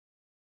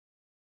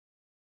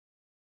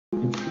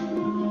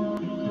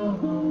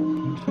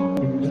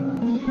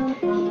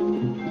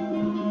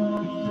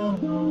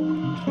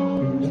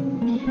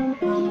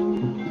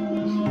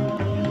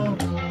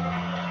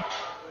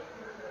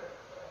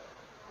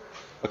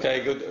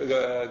Okay,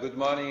 good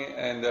morning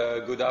and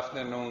good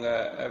afternoon,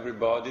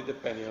 everybody,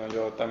 depending on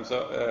your time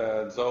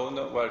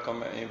zone.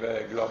 Welcome in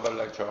the Global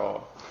Lecture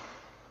Hall.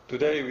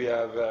 Today we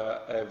have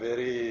a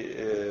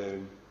very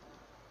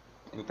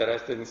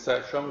interesting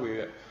session.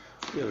 We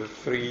have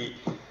three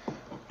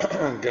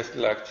guest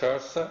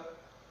lectures,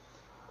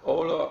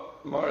 more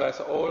or less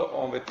all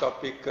on the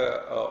topic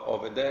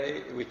of the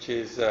day, which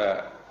is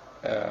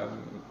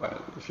well,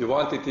 if you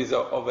want, it is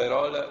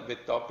overall the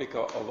topic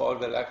of all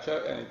the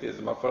lecture, and it is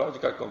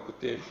morphological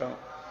computation,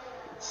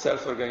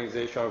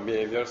 self-organization of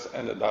behaviors,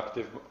 and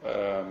adaptive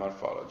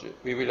morphology.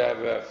 We will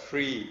have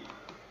three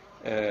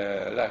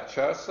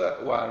lectures,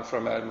 one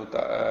from Helmut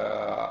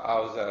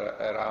Hauser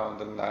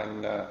around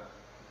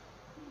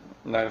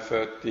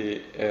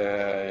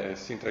 9:30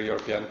 Central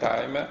European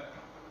Time,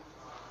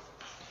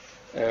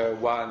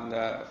 one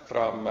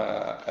from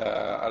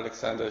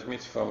Alexander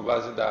Schmitz from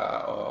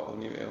Waseda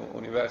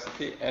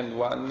University, and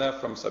one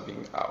from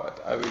Sabine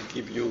Awad. I will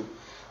give you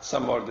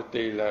some more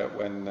detail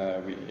when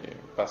we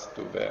pass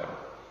to the,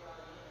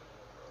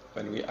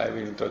 I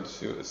will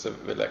introduce you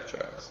the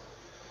lecturers.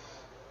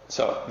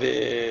 So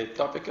the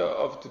topic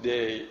of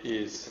today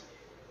is,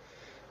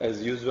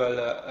 as usual,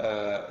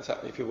 so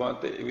if you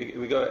want,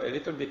 we go a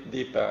little bit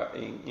deeper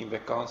in the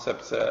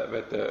concepts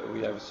that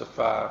we have so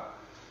far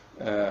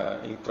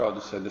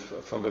introduced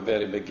from the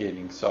very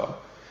beginning. So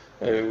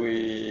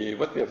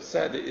what we have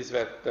said is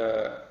that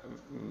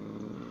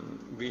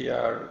we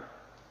are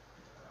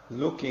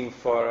looking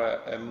for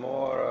a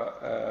more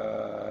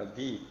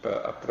deep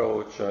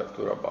approach to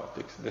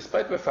robotics,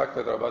 despite the fact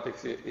that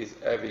robotics is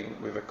having,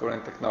 with the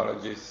current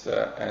technologies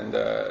and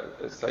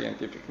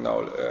scientific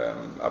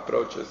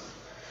approaches,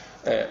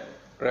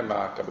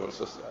 remarkable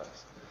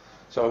success.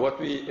 So what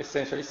we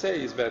essentially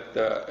say is that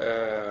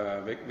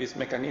this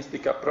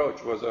mechanistic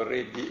approach was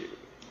already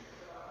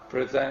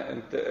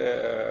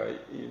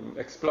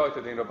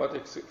exploited in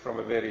robotics from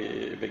the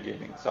very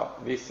beginning. So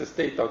this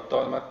state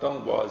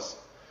automaton was,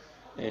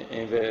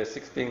 in the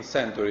 16th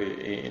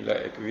century,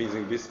 like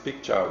using this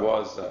picture,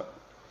 was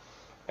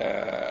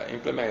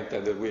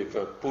implemented with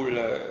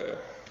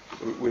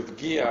with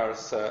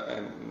gears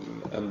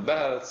and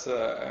belts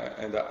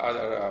and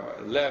other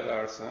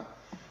levers.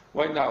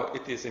 While now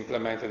it is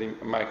implemented in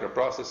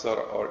microprocessor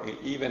or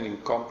even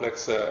in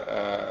complex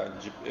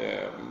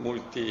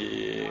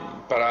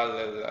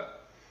multi-parallel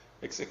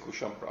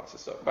execution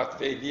processor. But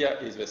the idea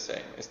is the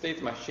same: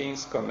 state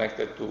machines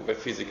connected to the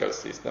physical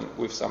system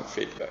with some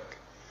feedback.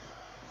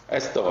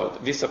 As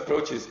told, this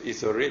approach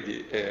is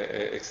already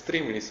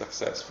extremely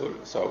successful,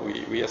 so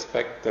we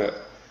expect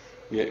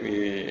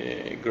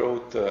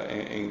growth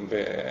in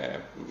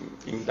the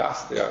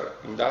industrial,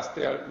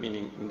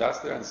 meaning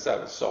industrial and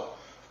service. So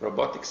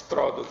robotics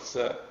products,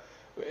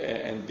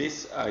 and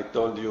this, I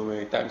told you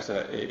many times,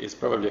 is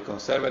probably a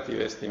conservative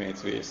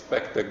estimate. We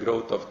expect a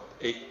growth of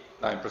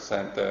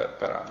 8–9%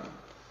 per annum.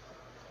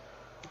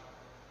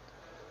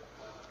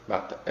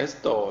 But as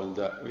told,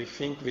 we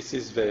think this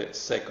is the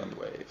second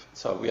wave.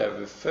 So we have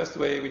the first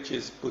wave, which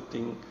is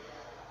putting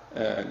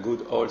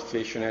good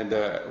old-fashioned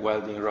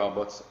welding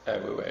robots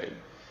everywhere.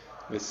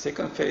 The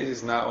second phase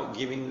is now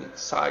giving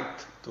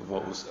sight to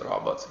those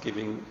robots,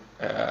 giving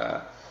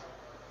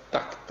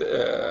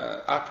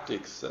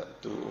haptics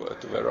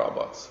to the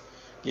robots,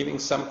 giving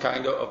some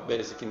kind of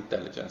basic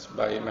intelligence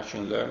by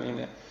machine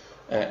learning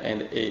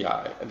and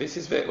AI. This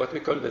is what we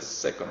call the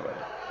second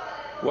wave.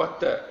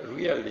 What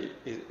really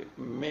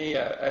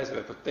has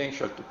the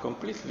potential to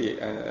completely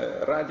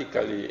and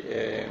radically,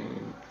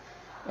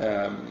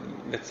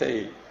 let's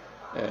say,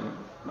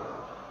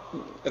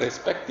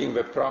 respecting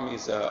the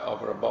promise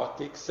of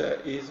robotics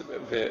is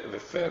the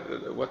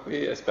third, what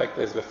we expect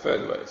as the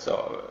third way.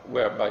 So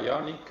where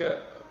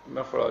bionic,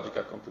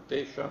 morphological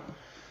computation,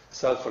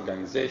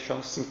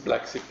 self-organization,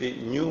 complexity,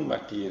 new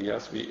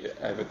materials, we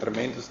have a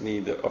tremendous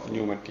need of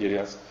new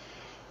materials,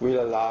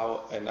 will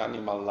allow an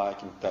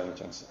animal-like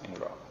intelligence in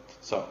robots.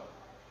 So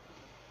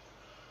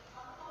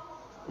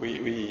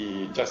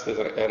we just as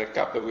a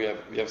recap, we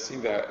have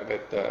seen that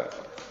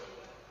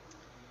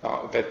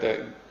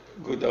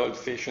good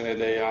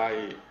old-fashioned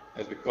AI,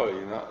 as we call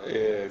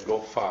it,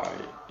 GoFi,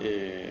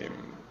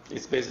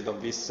 is based on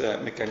this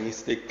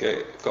mechanistic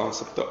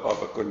concept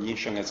of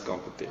cognition as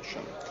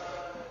computation.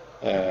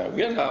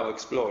 We are now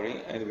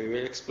exploring, and we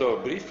will explore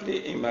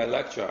briefly in my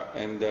lecture,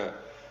 and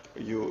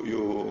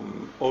you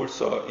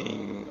also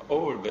in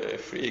all the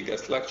three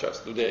guest lectures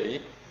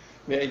today,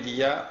 the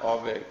idea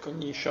of a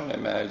cognition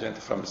emergent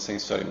from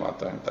sensory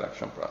motor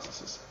interaction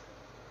processes.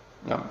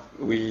 Now,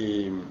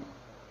 we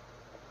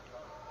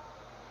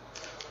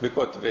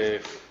put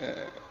the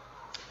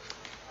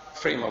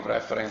frame of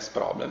reference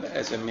problem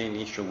as a main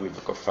issue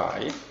with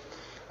GoFi.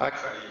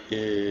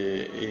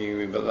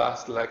 Actually, in the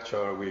last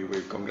lecture, we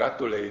will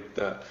congratulate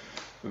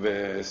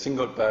the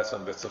single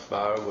person that so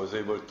far was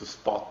able to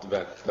spot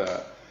that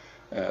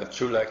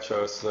 2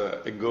 lectures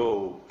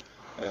ago,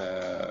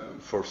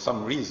 for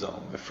some reason,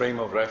 the frame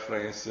of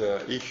reference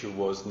issue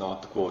was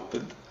not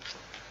quoted.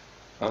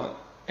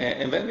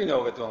 And then we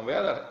know that on the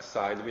other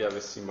side we have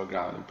a symbol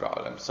grounding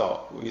problem.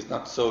 So it's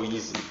not so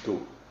easy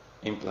to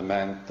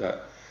implement,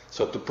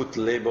 so to put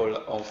label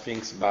on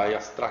things by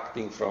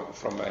abstracting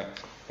from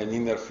an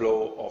inner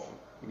flow of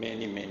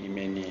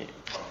many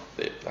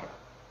data.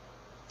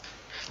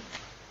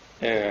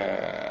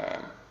 A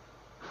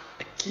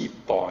key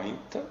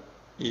point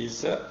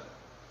is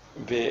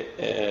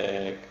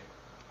the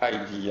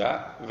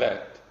idea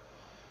that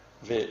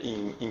the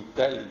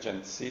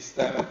intelligent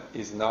system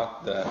is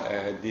not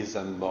a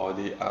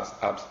disembodied as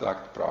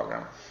abstract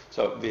program.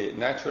 So the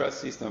natural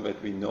system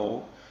that we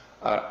know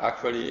are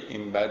actually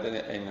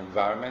embedded in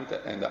environment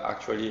and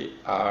actually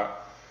are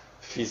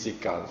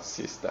physical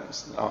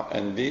systems. No?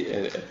 And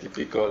a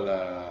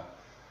typical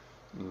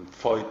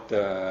Voigt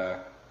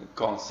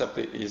concept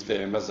is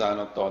the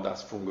Masano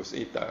Todas fungus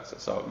eaters.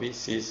 So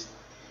this is,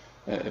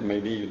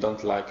 maybe you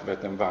don't like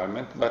that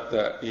environment, but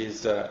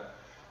is a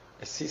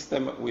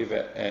system with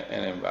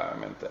an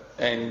environment.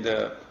 And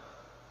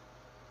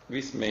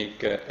this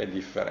make a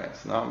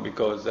difference, no?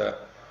 Because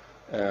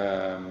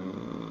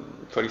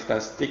for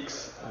instance,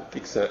 ticks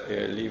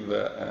live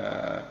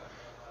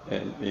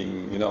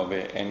in, you know,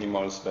 the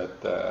animals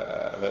that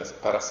the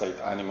parasite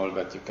animal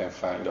that you can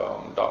find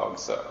on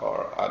dogs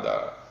or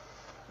other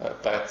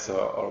pets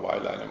or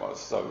wild animals.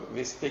 So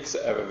these ticks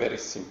have a very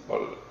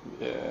simple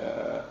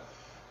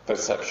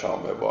perception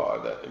of the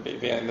world.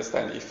 They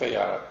understand if they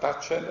are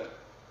touched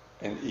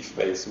and if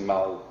they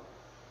smell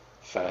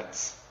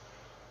fats,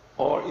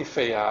 or if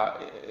they are,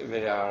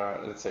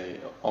 let's say,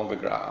 on the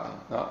ground.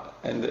 No?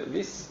 And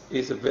this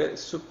is a very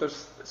super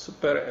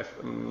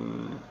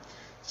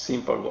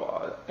simple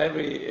world.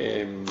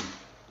 Every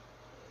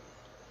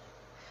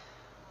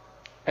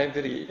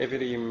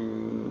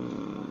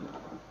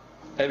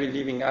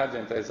living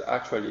agent has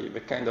actually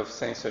the kind of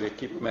sensory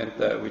equipment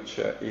which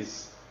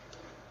is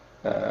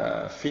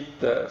fit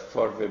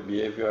for the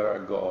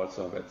behavioral goals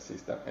of that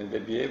system. And the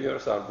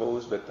behaviors are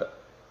those that,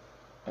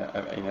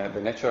 in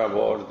the natural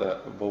world,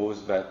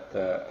 those that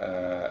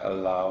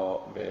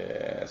allow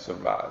the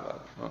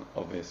survival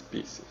of the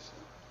species.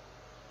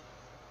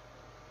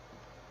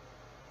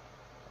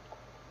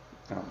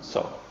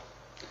 So,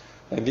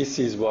 and this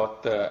is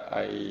what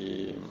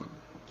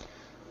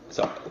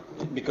so,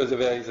 because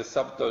there is a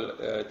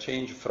subtle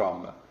change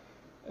from,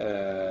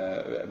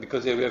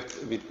 because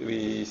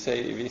we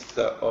say this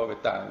all the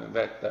time,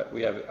 that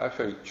we have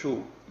actually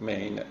two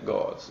main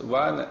goals.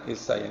 One is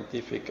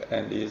scientific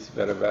and is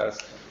the reverse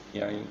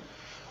engineering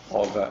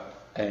of,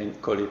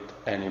 and call it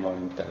animal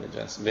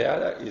intelligence. The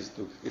other is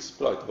to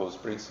exploit those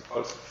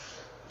principles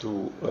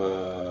to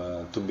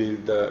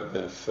build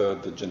the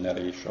third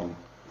generation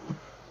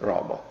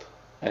robot.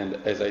 And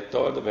as I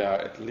told, there are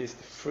at least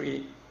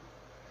three,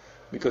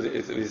 because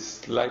it is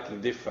slightly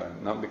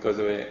different, no? Because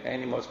the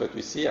animals that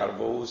we see are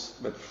those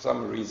that for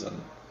some reason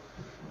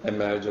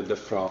emerged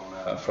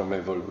from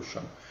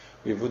evolution.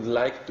 We would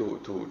like to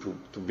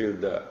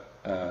build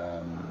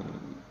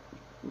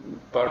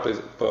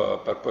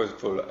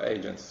purposeful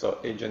agents, so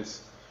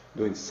agents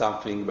doing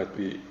something that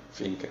we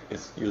think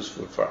is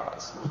useful for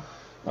us.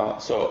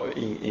 So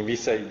in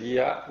this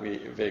idea,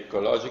 the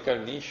ecological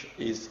niche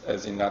is,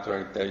 as in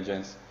natural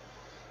intelligence,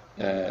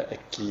 a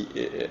key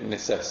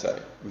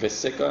necessary. The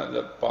second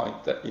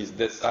point is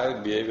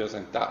desired behaviors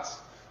and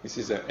tasks. This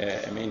is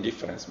a main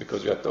difference,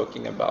 because we are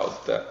talking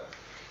about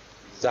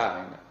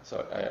design.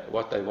 So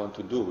what I want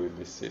to do with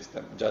this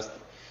system, just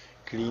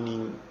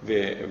cleaning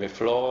the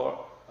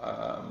floor,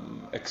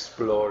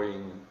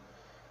 exploring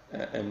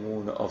a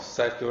moon of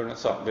Saturn.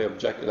 So the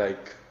object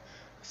like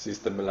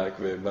system like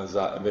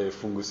the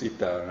fungus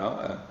eater,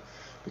 no?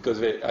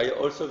 Because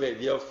also the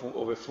idea of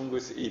a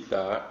fungus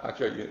eater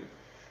actually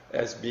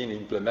has been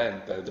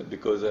implemented,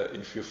 because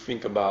if you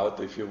think about,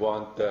 if you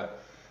want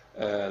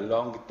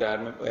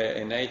long-term,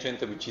 an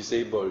agent which is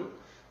able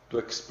to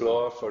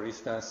explore, for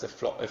instance, a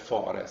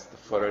forest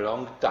for a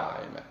long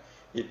time,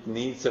 it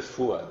needs a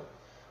fuel,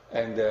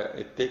 and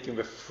taking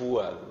the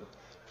fuel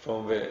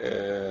from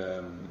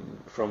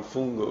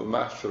fungus,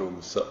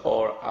 mushrooms,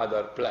 or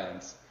other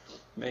plants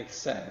makes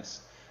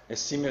sense. A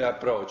similar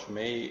approach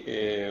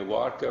may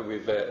work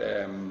with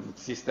a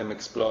system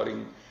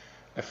exploring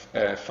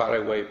a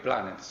faraway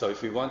planet. So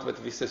if we want that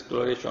this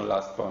exploration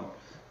lasts for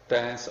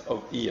tens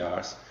of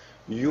years,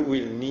 you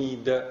will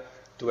need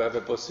to have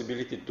a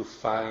possibility to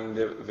find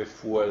the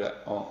fuel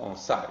on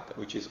site,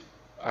 which is,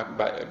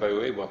 by the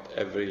way, what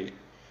every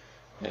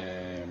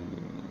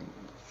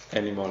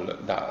animal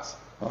does.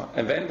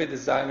 And then the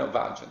design of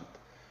agent.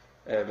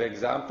 The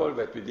example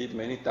that we did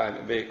many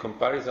times, the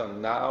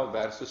comparison now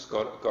versus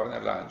corner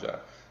ranger.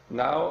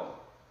 Now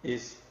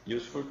is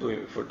useful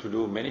to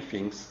do many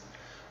things,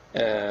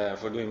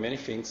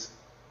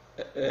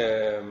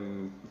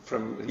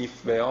 from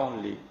if the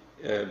only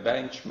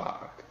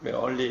benchmark, the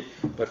only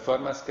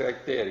performance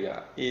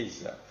criteria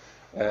is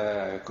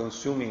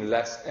consuming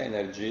less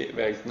energy,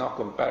 there is no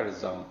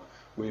comparison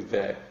with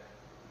the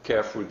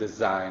careful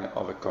design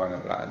of a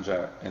corner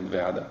ranger and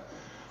the other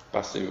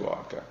passive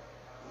worker.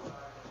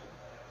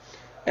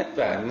 And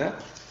then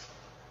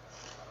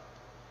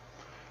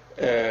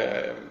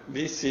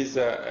This is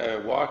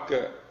a work,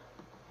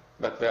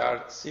 but there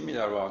are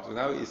similar works.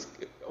 Now it's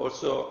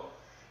also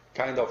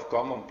kind of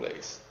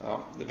commonplace.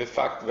 The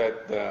fact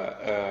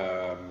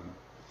that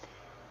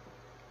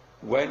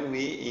when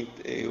we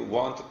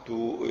want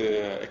to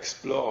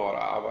explore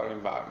our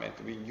environment,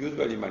 we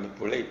usually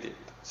manipulate it.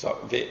 So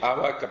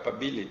our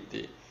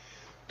capability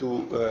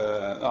to,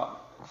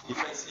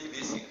 if I see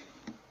this,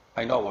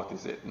 I know what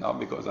is it, no,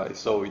 because I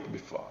saw it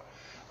before.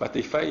 But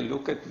if I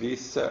look at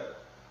this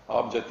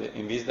object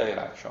in this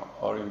direction,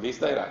 or in this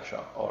direction,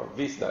 or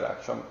this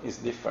direction, is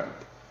different.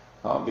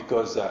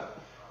 Because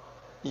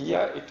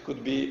here it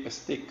could be a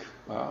stick,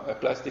 a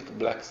plastic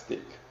black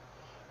stick.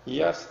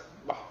 Yes,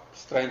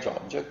 strange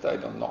object, I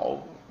don't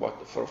know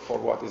for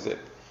what is it.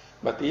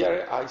 But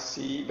here I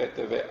see that,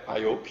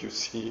 I hope you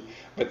see,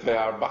 that there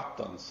are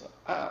buttons.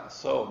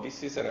 So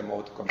this is a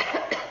remote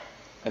control.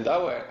 And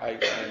now I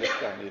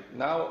understand it.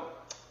 Now,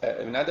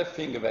 another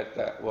thing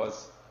that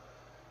was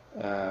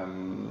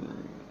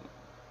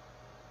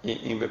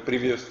in the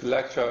previous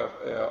lecture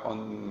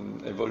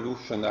on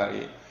evolution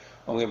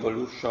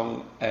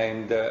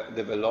and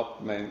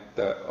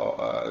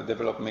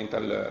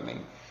developmental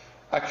learning.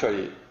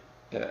 Actually,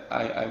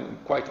 I'm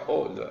quite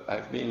old.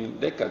 I've been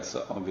decades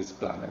on this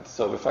planet.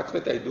 So the fact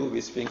that I do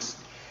these things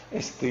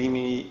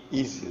extremely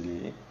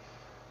easily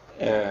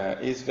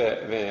is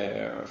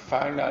the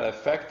final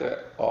effect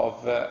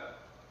of a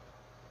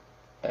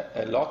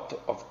lot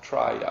of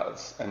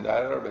trials and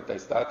error that I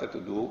started to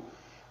do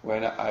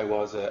when I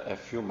was a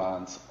few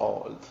months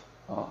old.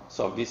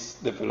 So this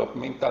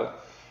developmental,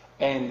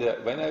 and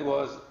when I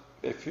was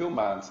a few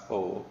months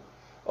old,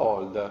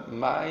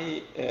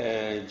 my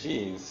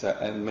genes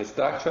and the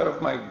structure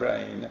of my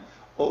brain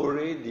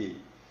already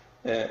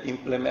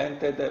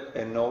implemented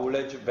a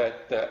knowledge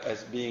that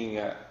has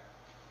been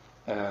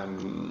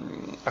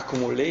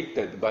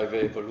accumulated by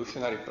the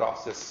evolutionary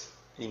process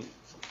in,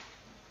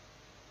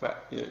 well,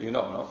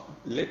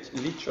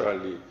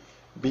 literally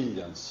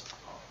billions.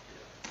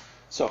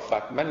 So,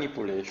 but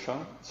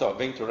manipulation, so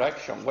the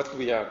interaction, what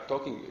we are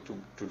talking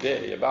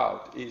today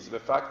about is the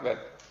fact that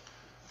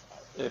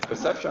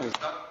perception is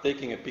not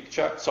taking a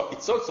picture, so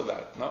it's also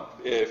that, no?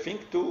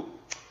 Think to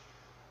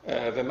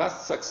the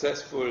most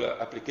successful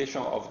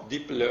application of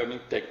deep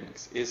learning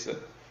techniques is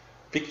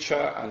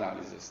picture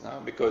analysis,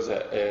 no? Because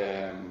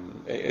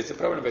it's a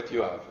problem that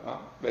you have, no?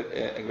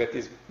 That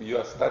is, you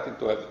are starting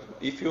to have,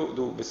 if you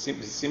do the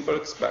simple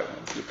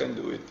experiment, you can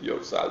do it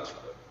yourself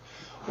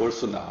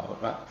also now,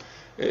 no?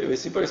 The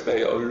simple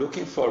experiment of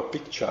looking for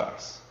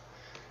pictures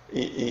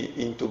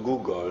into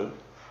Google.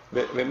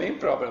 The main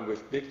problem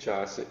with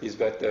pictures is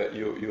that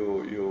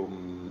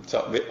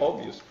so the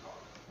obvious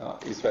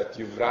is that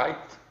you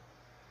write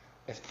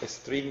a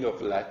string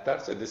of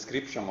letters, a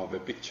description of a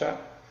picture,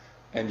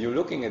 and you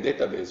look in a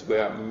database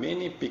where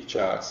many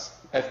pictures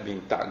have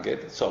been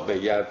tagged, so they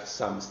have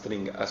some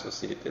string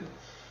associated,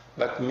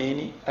 but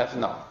many have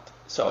not.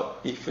 So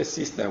if a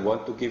system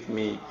wants to give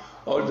me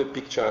all the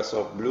pictures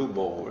of blue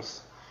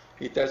balls,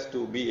 it has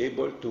to be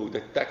able to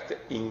detect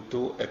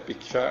into a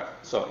picture,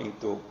 so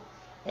into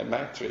a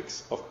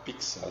matrix of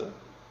pixel,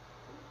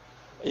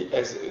 it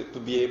has to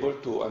be able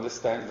to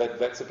understand that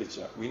that's a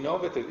picture. We know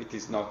that it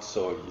is not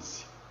so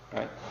easy,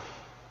 right?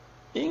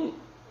 In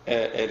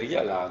a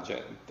real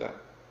agent,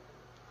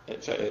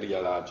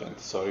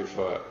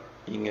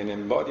 in an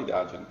embodied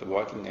agent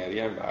working in a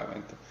real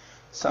environment,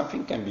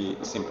 something can be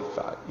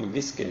simplified. In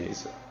this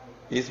case,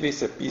 is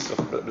this a piece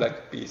of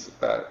black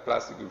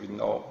plastic with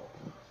no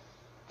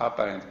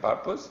apparent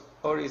purpose,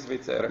 or is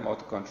this a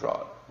remote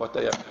control? What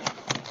I have to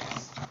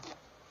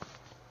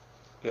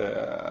do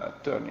is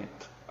turn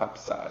it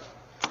upside.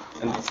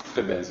 And this is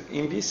the basic.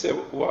 In this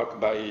work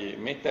by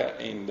Mehta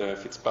and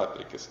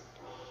Fitzpatrick,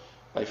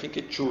 I think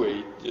in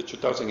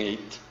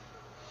 2008,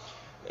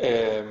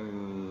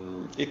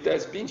 it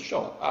has been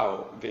shown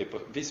how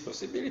this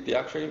possibility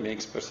actually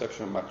makes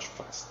perception much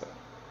faster.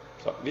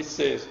 So this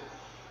is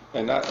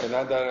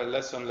another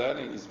lesson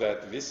learning, is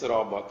that this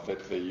robot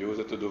that they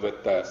used to do the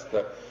test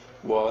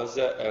was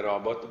a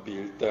robot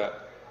built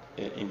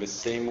in the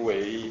same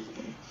way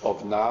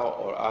of now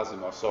or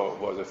Asimov, so it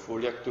was a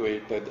fully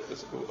actuated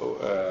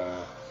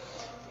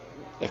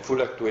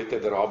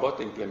robot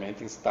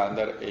implementing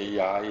standard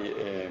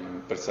AI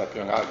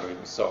perception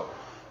algorithms. So,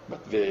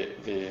 but the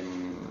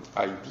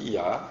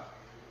idea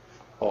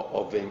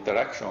of the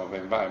interaction of the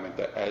environment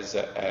as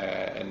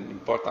an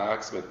important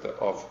aspect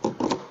of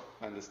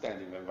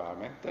understanding the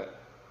environment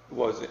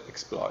was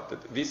exploited.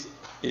 This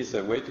is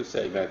a way to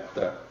say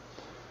that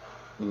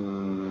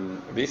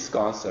these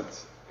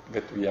concepts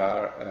that we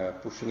are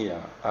pushing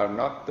here are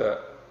not,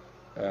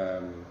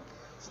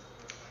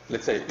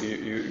 let's say,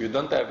 you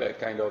don't have a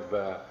kind of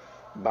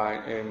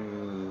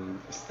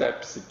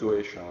step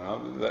situation,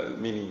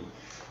 meaning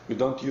you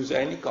don't use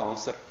any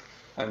concept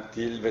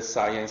until the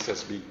science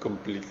has been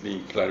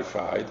completely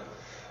clarified,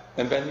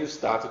 and then you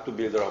start to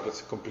build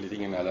robots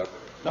completing another.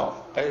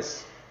 No,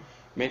 as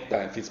Mehta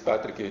and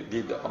Fitzpatrick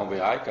did on the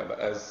ICAB,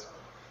 as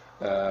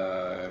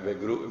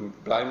the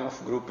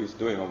Plymouth group is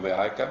doing on the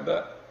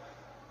ICAB,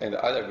 and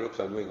other groups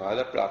are doing on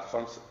other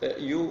platforms,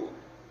 you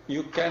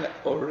can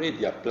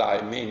already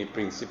apply many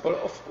principles,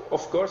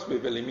 of course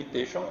with the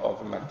limitation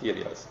of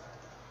materials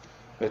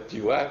that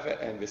you have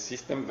and the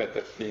system that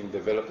has been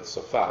developed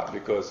so far,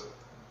 because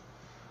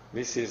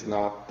this is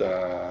not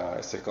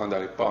a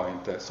secondary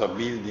point. So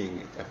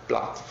building a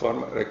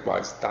platform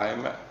requires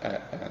time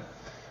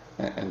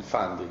and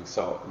funding.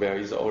 So there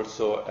is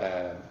also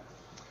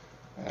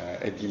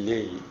a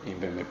delay in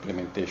the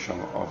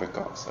implementation of a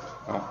concept.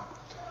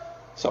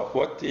 So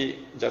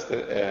just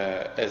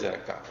as a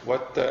recap,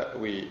 what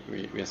we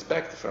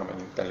expect from an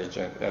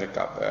intelligent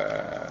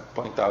recap,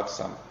 point out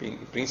some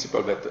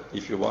principles that,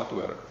 if you want,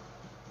 were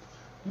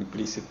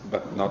implicit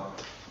but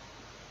not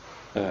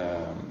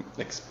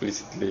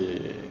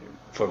explicitly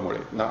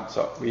formulated. No?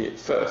 So we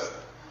first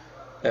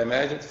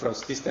emerged from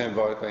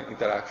system-environment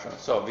interaction.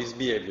 So this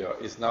behavior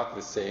is not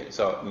the same.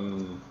 So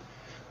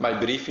my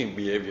briefing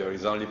behavior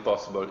is only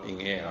possible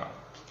in AR.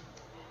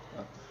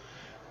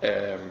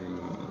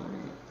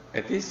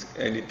 It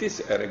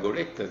is a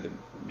regulated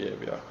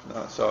behavior.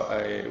 No? So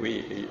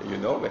you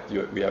know that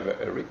we have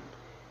a RIP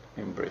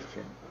in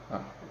briefing.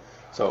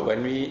 So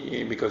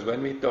because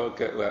when we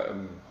talk,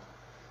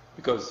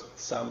 because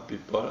some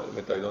people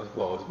that I don't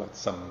quote, but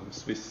some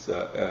Swiss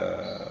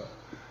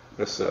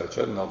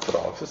researchers, not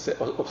profs,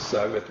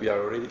 observe that we are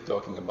already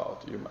talking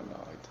about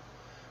humanoid.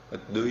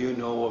 But do you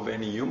know of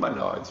any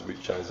humanoids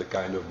which has a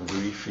kind of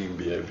briefing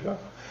behavior?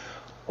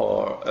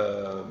 Or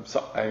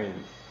so I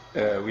mean,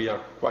 we are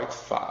quite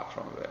far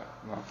from there.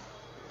 No?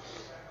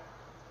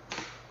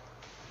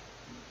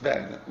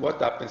 Then,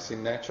 what happens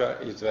in nature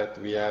is that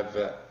we have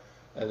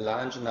a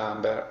large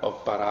number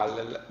of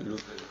parallel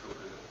loop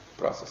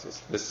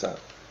processes. The cell.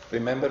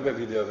 Remember the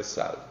video of the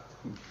cell?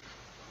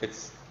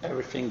 It's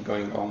everything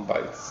going on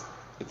by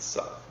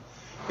itself.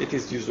 It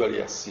is usually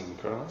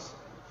asynchronous,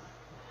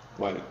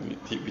 while we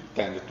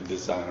tend to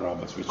design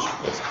robots which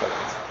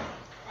expect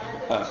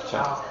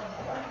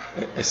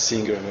a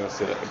synchronous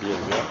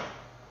behavior.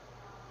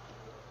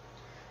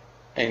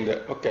 And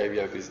okay, we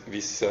have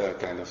this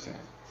kind of thing.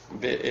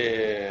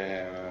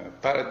 The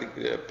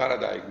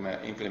paradigm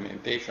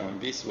implementation,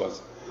 this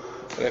was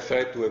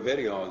referred to a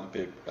very old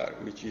paper,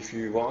 which, if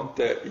you want,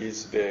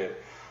 is the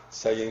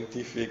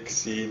scientific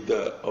seed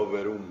of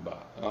Roomba.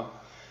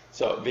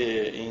 So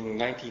in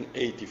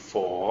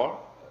 1984,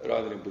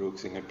 Roderick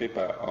Brooks, in a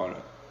paper on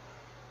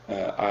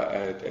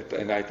at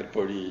an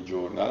IEEE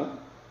journal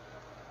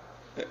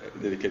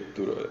dedicated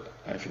to,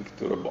 I think,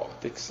 to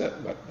robotics,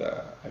 but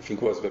I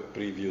think it was the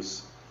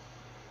previous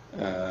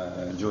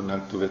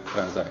journal to the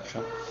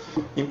transaction,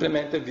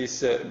 implemented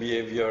this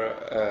behavior,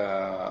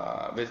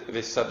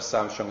 the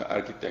subsumption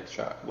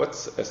architecture.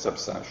 What's a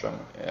subsumption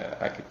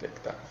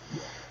architecture?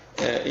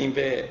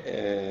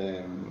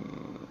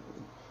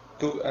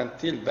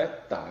 Until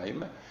that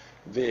time,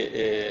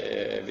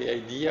 the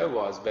idea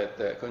was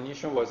that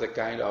cognition was a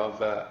kind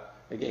of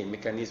again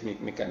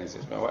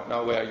mechanism.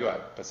 Now, where you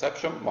have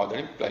perception,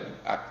 modeling, planning,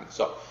 acting.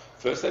 So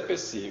first I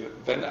perceive,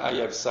 then I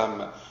have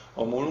some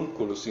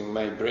homunculus in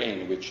my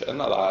brain which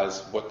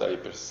analyze what I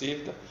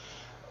perceived.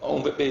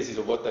 On the basis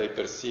of what I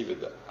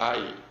perceived,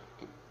 I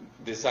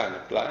design a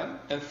plan,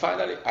 and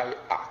finally I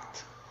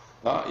act.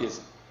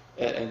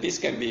 And this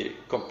can be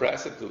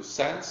compressed to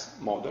sense,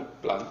 model,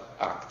 plan,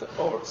 act,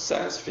 or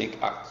sense, think,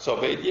 act. So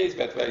the idea is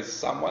that there is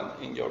someone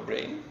in your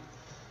brain,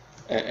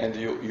 and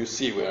you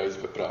see where is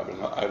the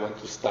problem. I want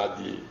to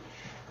study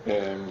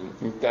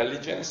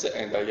intelligence,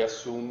 and I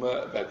assume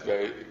that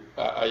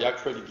I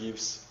actually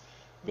gives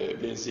the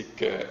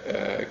basic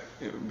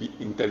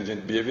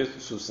intelligent behavior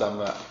to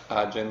some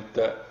agent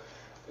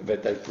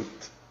that I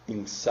put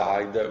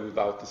inside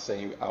without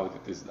saying how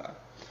it is done.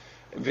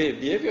 The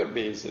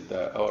behavior-based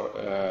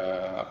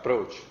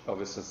approach of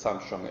a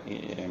subsumption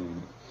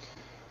in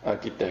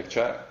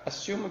architecture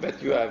assumes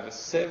that you have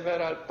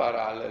several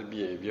parallel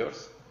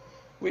behaviors,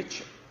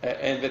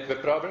 and that the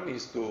problem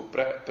is to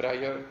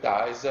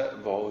prioritize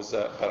those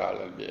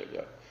parallel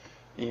behaviors.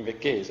 In the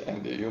case,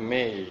 and you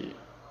may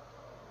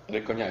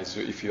recognize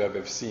if you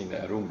have seen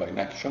a Roomba in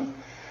action,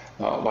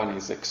 one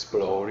is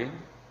exploring,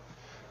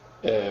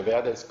 the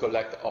other is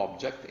collect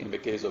object. In the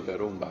case of the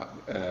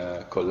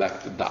Roomba,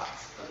 collect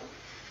dust.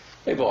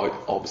 Avoid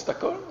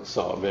obstacles,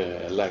 so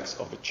the legs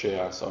of the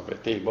chairs or the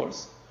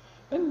tables,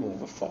 and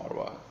move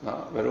forward.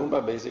 The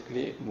Roomba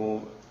basically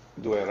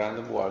do a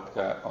random work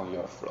on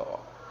your floor,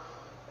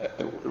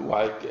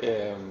 like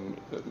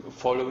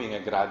following a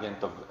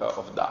gradient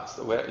of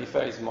dust, where if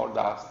there is more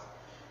dust,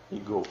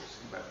 it goes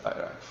in that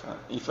direction.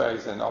 If there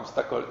is an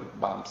obstacle, it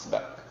bumps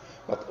back.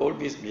 But all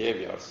these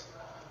behaviors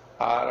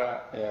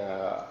are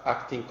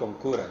acting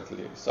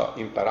concurrently, so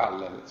in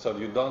parallel. So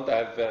you don't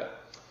have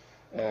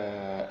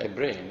a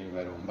brain in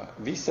the Roomba.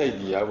 This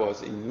idea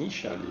was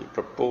initially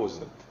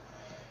proposed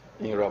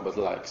in robots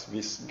like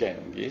this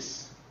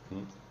Genghis.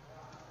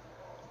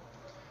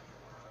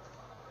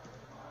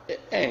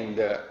 And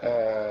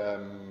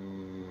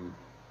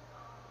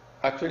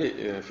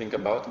actually, think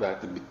about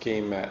that, it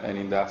became an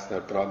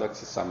industrial product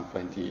some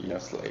 20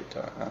 years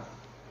later.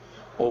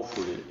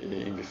 hopefully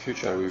in the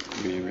future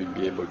we will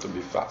be able to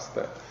be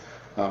faster.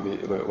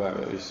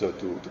 So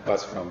to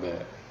pass from the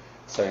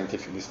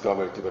scientific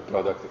discovery to the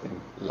product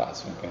in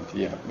less than 20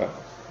 years. But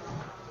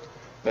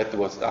that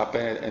was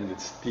happened, and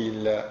it's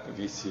still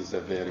this is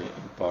a very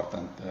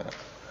important.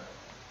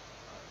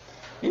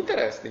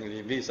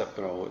 Interestingly, this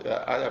approach,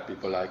 other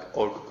people like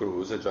Holk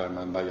Cruz, a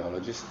German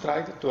biologist,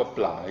 tried to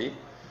apply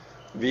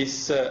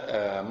this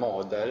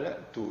model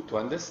to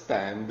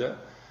understand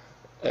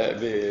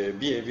the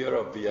behavior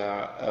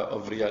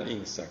of real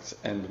insects.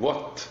 And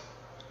what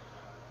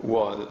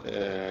was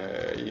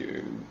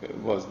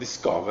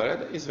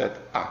discovered is that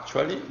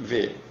actually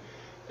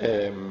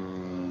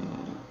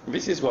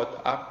this is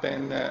what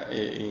happened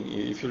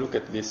if you look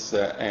at this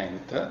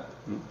ant.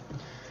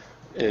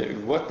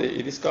 What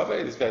he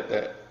discovered is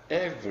that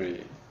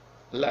every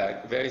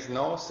leg, there is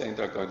no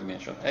central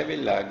coordination. Every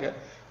leg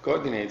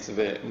coordinates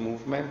the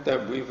movement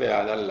with the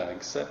other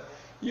legs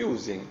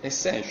using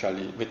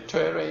essentially the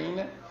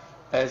terrain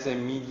as a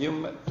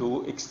medium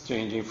to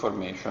exchange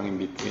information in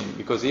between.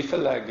 Because if a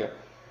leg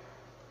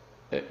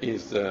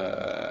is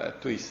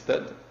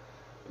twisted,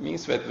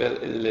 means that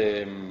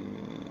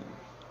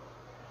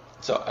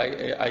so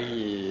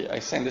I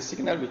send a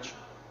signal which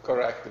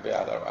corrects the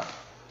other one.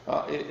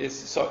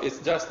 So it's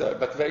just,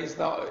 but there is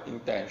no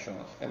intention.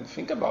 And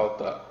think about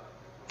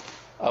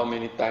how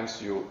many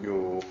times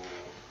you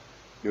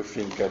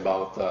think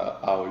about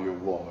how you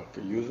work.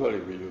 Usually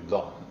you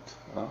don't.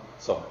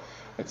 So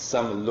at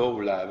some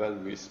low level,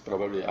 this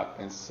probably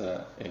happens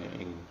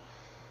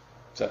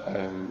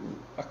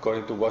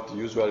according to what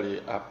usually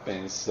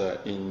happens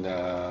in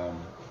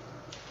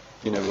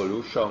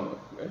evolution.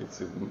 It's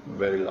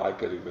very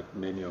likely that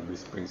many of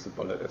these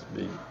principles have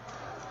been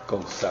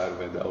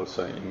conserved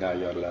also in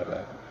higher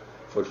level.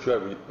 For sure,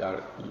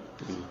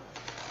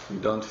 we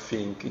don't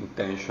think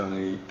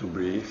intentionally to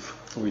breathe.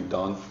 We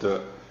don't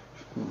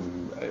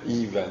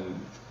even.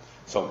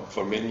 So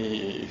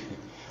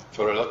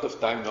for a lot of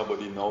time,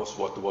 nobody knows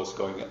what was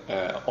going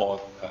on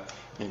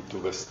into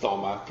the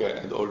stomach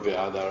and all the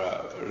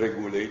other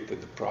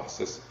regulated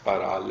process,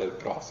 parallel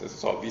process.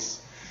 So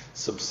this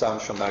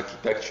subsumption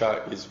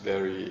architecture is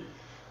very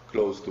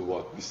close to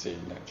what we see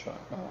in nature.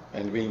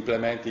 And we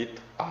implement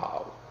it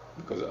how?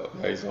 Because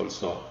there is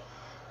also,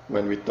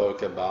 when we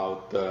talk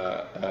about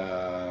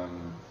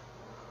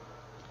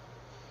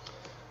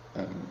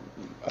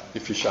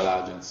artificial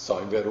agents, so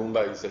in the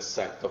Roomba is a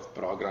set of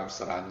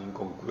programs running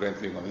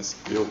concurrently on a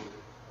CPU.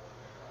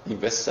 In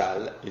the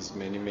cell is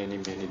many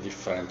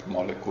different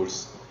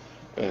molecules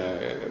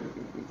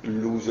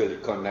loosely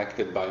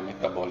connected by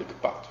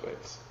metabolic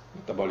pathways.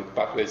 Metabolic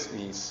pathways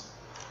means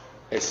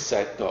a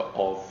set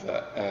of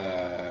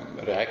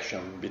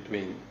reaction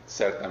between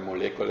certain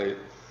molecules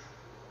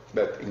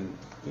that in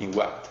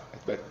wet,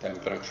 at that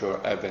temperature,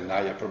 have a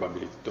higher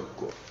probability to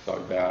occur. So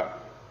there are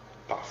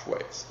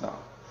pathways now,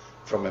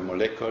 from a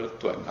molecule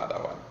to another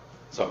one.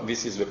 So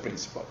this is the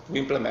principle. We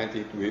implement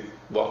it with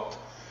what?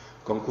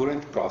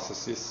 Concurrent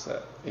processes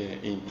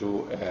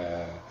into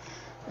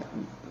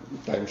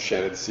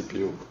time-shared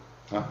CPU.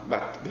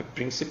 But the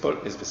principle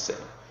is the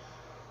same.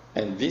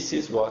 And this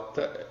is what,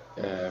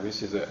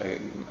 this is,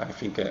 I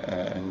think,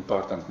 an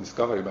important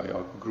discovery by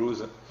Holk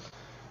Cruz.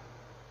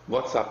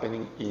 What's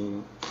happening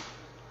in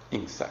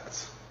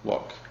insects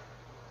work.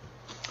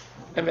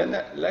 And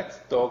then let's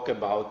talk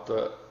about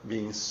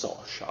being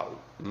social.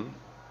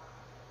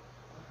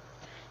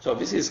 So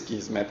this is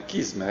Kismet.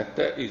 Kismet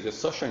is a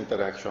social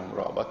interaction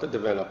robot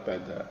developed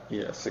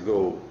years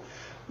ago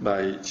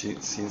by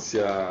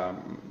Cynthia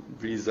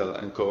Wiesel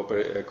and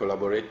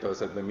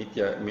collaborators at the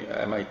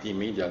MIT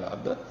Media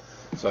Lab.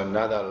 So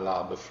another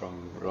lab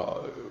from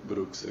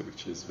Brooks,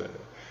 which is the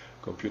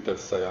computer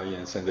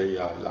science and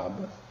AI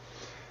lab.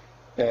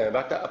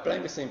 But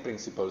applying the same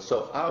principle.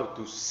 So how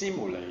to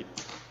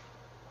simulate,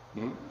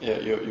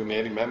 you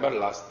may remember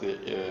last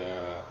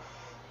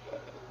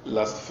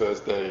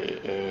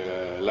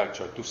Thursday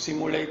lecture, to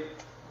simulate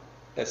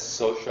a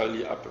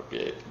socially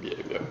appropriate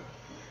behavior.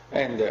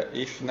 And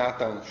if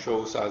Nathan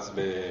shows us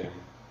the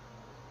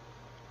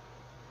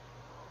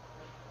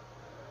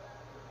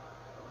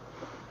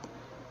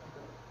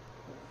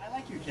I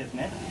like you,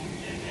 Kismet.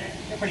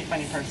 You're a pretty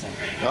funny person.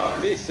 No,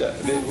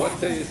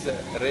 what is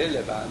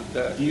relevant.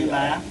 Do you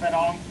laugh at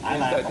all? I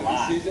laugh a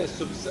lot.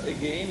 This is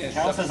again a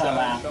Carol says I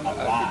laugh a lot.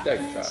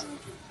 architecture.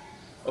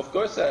 Of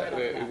course,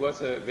 it was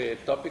the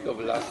topic of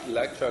last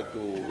lecture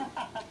to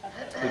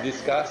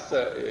discuss,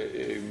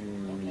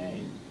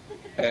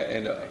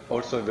 and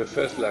also in the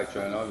first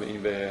lecture,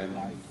 in the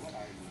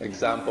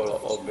example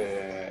of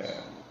the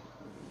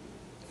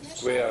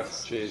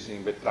squares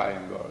chasing the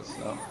triangles.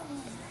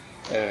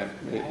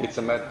 It's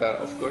a matter,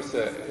 of course,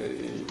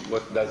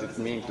 what does it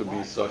mean to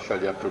be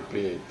socially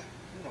appropriate?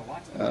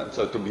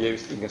 So to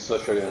behave in a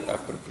socially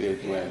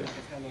appropriate way.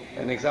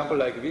 An example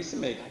like this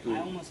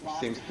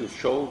seems to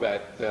show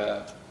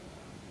that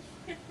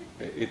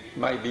it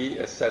might be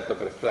a set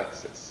of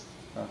reflexes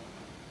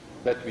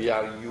that we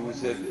are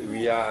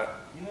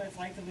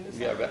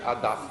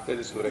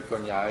adapted to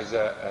recognize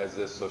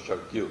as social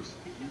cues.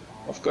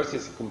 Of course,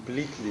 it's a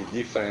completely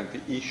different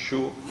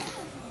issue,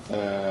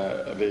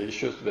 the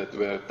issues that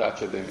were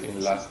touched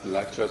in last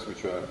lectures,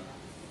 which were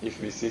if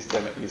this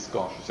system is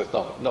conscious at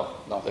all. No,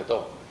 not at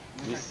all.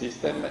 This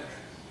system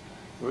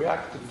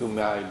reacts to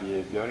my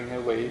behavior in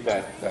a way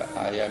that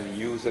I am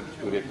used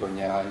to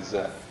recognize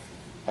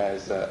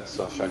as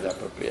socially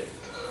appropriate.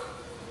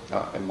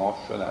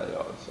 Emotionally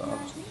also.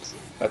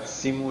 But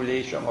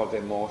simulation of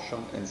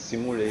emotion and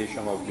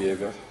simulation of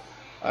behavior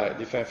are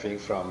different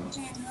things from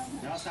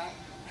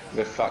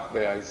the fact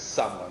there is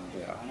someone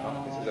there.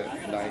 This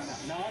is a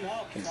nice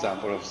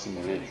example of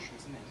simulation.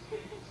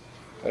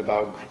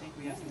 About,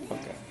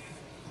 okay.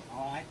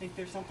 I think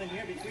there's something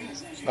here between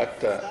us.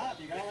 But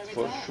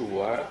for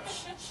sure,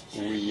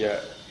 we,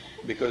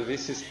 because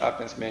this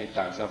happens many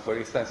times, and for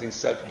instance in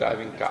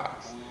self-driving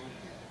cars,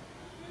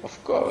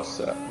 of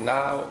course,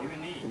 now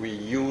we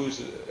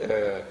use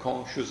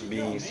conscious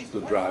beings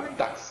to drive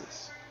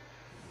taxis,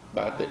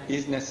 but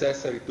it's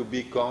necessary to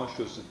be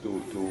conscious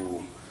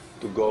to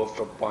go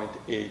from point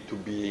A to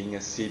B in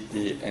a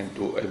city and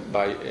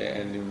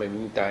and in the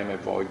meantime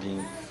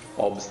avoiding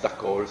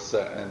obstacles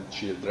and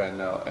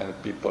children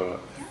and people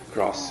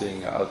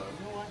crossing out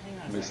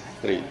the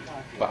street,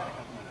 but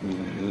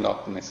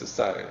not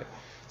necessarily.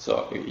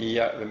 So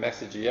here, the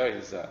message here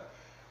is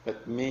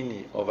that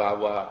many of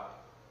our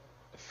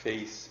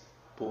face,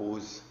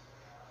 pose,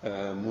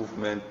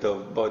 movement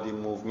of body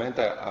movement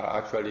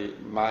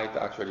might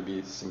actually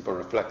be simple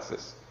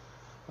reflexes,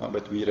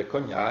 but we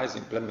recognize,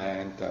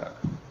 implement.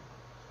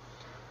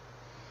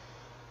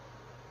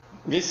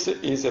 This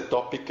is a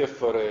topic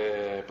for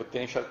a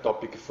potential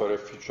topic for a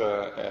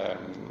future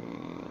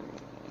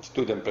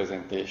student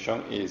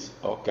presentation. Is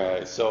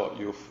okay. So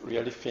you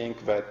really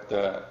think that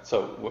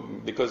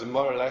because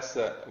more or less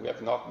we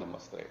have not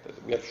demonstrated,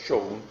 we have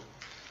shown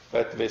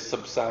that the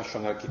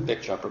subsumption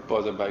architecture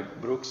proposed by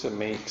Brooks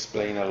may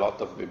explain a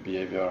lot of the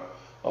behavior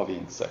of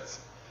insects.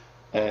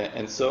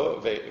 And so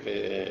the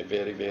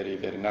very, very,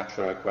 very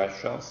natural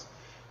questions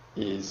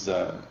is,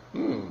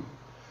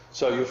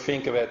 so you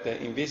think that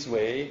in this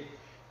way,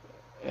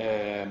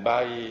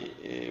 by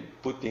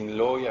putting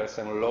layers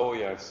and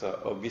layers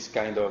of this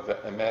kind of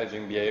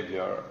emerging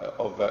behavior,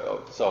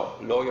 so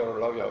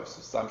layer of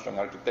subsumption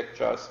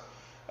architectures,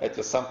 at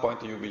some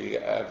point you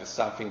will have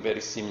something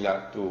very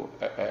similar to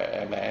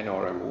a man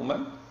or a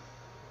woman.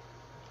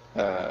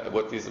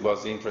 What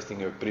was interesting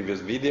in the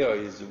previous video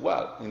is,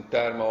 well, in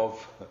terms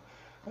of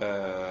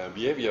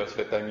behaviors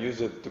that I'm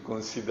used to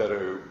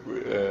consider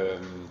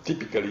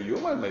typically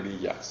human, maybe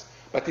yes.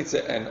 But it's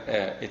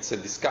a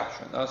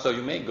discussion. So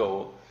you may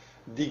go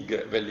dig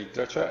the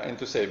literature and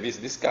to say this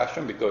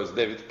discussion, because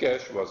David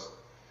Kirsch was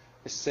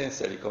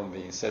essentially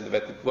convinced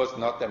that it was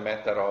not a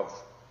matter of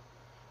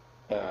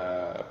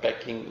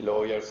packing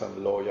layers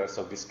and layers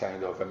of this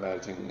kind of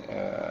emerging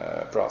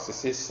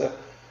processes,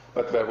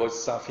 but there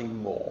was something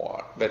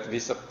more that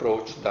this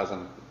approach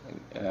doesn't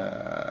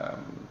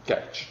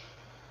catch.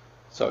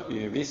 So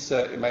this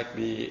might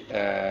be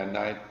a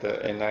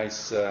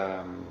nice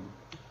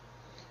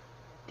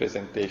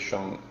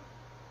presentation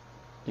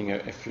in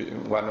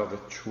one of the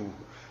two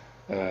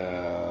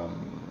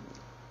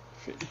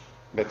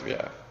that we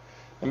have.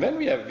 And then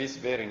we have this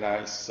very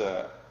nice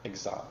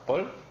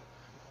example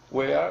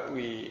where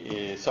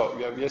we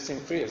are seeing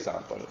three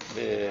examples.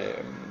 The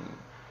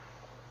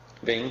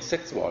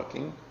insects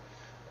walking,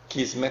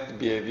 kismet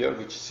behavior,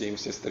 which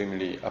seems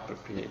extremely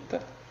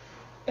appropriate.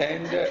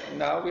 And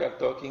now we are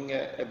talking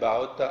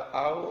about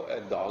how a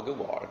dog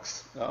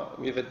works,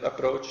 with an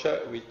approach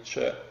which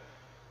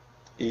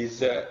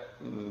is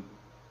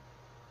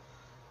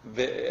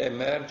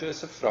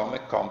emerges from a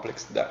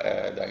complex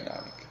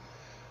dynamic.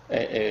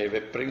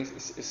 The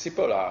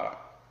principle are,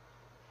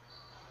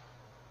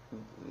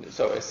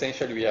 so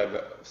essentially we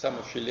have some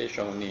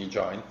oscillation on knee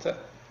joint,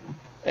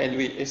 and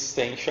we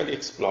essentially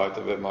exploit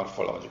the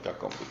morphological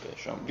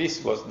computation.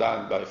 This was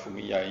done by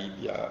Fumiya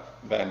Idia,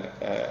 then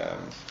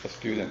a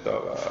student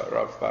of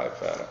Rolf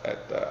Pfeiffer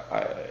at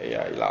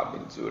AI Lab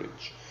in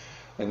Zurich.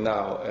 And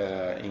now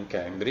in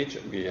Cambridge,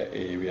 we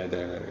had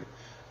a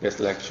guest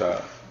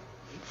lecture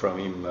from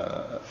him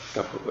a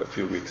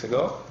few weeks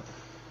ago.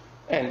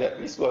 And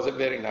this was a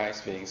very nice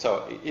thing.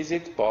 So is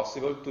it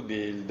possible to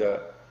build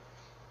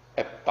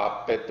a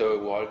puppet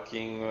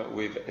working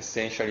with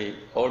essentially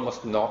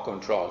almost no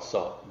control,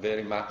 so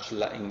very much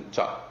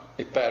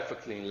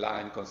perfectly in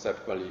line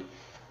conceptually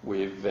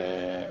with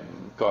the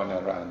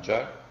corner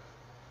ranger?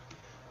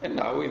 And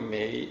now we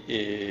may,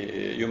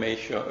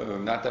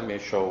 Nathan may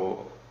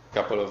show a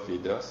couple of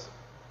videos.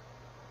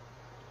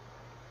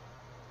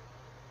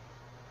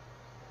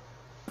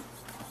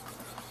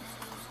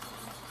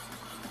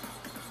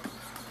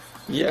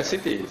 Yes,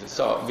 it is.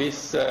 So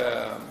this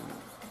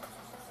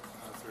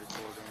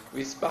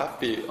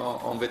puppy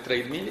on the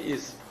treadmill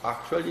is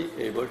actually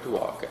able to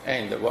walk,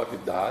 and what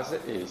it does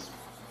is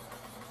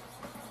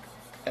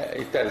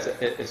it has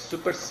a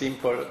super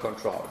simple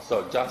control,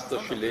 so just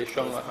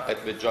oscillation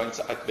at the joints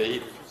at the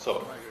hip,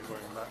 so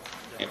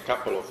a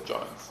couple of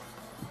joints.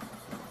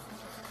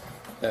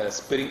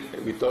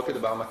 we talked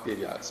about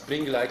material,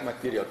 spring-like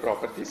material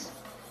properties.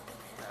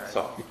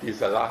 So it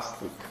is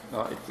elastic,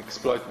 no? It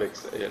exploits the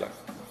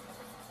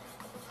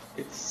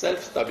it's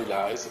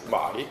self-stabilized.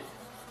 Why?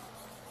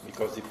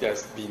 Because it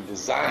has been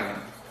designed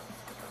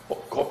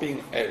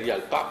copying a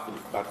real puppy,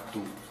 but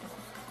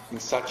in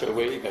such a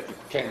way that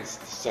it can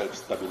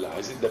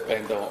self-stabilize. It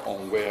depends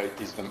on where it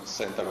is the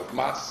center of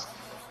mass,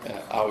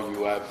 how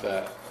you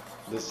have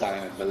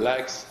designed the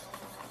legs,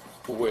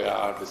 where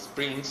are the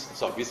springs.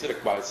 So this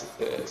requires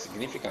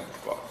significant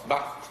effort.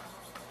 But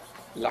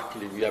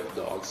luckily we have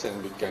dogs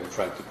and we can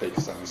try to take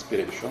some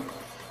inspiration.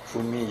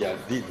 Fumiya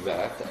did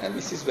that, and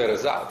this is the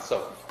result.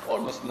 So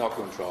almost no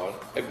control,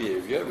 a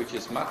behavior which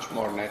is much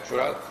more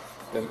natural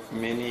than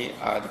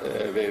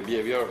the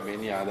behavior of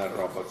many other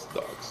robots'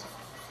 dogs.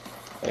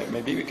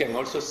 Maybe we can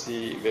also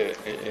see,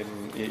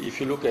 if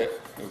you look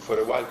for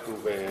a while to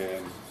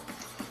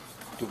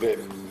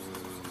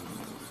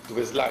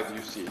the slide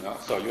you see, no?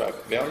 So you have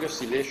the only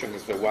oscillation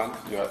is the one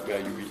where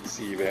you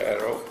see the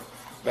arrow,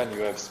 then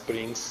you have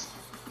springs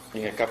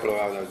in a couple of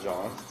other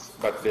joints,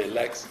 but the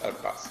legs are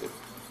passive.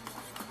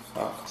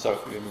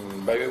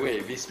 By the way,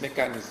 this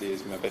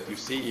mechanism that you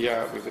see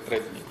here with the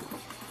treadmill,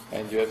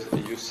 and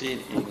you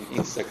see in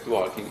insect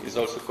walking, is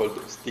also called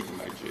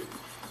stigmergy,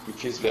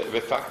 which is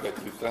the fact that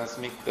you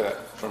transmit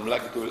from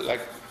leg to leg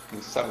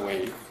in some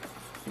way,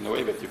 in a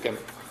way that you can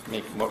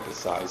make more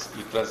precise.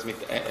 You transmit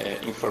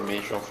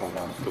information from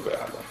one to the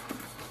other.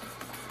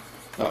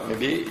 Now,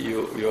 maybe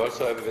you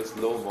also have a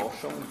slow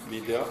motion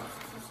video.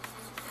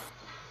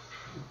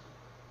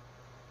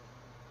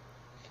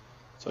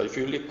 So if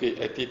you look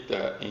at it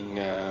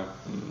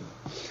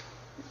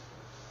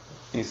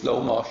in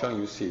slow motion,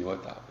 you see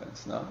what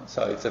happens. No?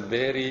 So it's a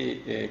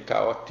very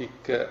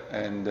chaotic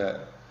and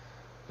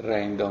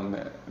random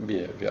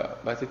behavior,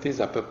 but it is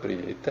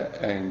appropriate,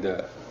 and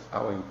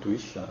our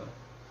intuition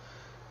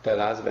tells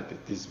us that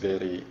it is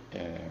very...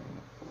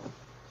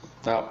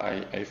 Now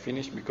I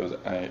finished because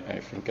I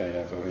think I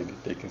have already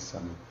taken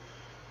some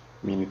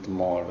minute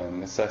more than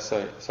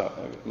necessary. So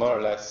more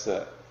or less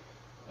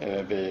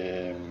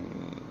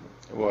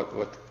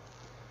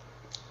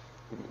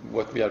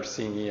what we are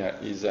seeing here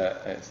is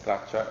a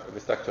structure. The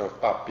structure of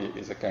puppy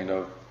is a kind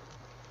of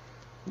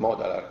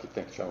model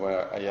architecture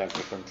where I have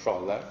the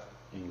controller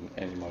in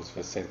animals,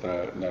 the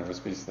central nervous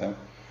system,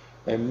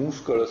 a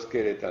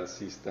musculoskeletal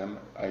system.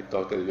 I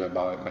told you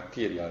about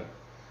material.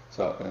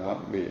 So,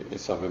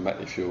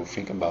 if you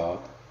think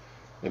about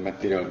the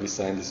material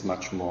design is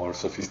much more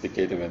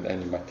sophisticated than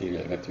any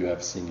material that you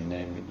have seen in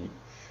any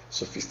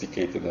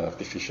sophisticated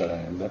artificial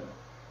hand.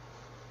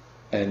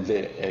 And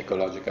the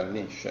ecological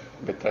niche,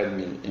 the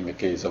treadmill in the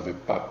case of a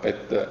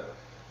puppet,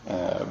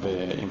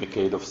 in the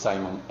case of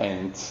Simon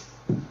ants,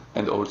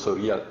 and also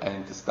real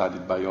ants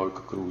studied by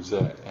Olk Kruse,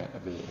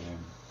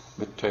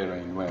 the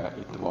terrain where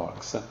it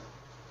works.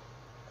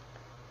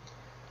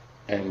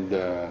 And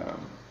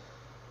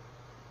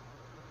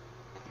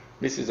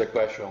this is a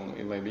question,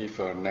 it may be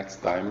for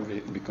next time,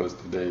 because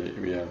today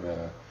we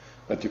have,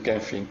 but you can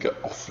think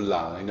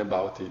offline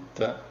about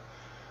it.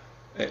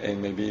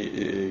 And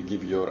maybe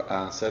give your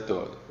answer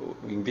to,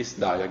 in this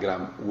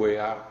diagram, which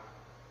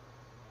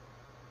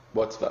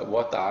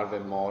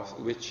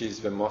is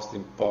the most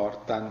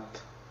important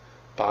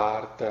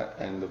part,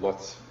 and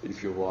what's,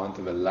 if you want,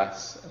 the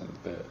less, and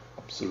the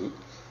absolute,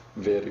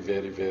 very,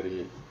 very,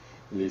 very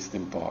least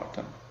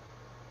important.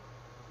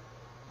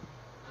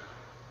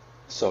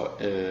 So,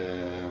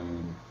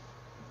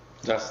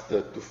 just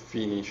to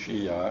finish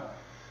here,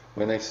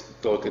 when I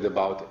talked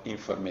about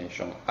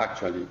information,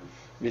 actually,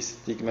 this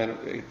stigma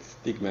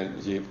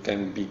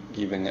can be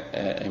given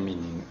a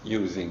meaning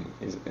using,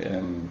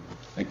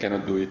 I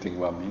cannot do it in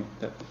 1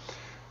 minute,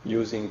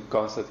 using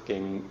concept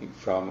coming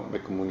from the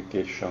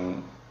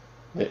communication,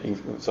 the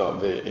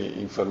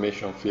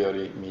information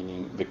theory,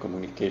 meaning the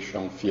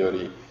communication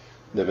theory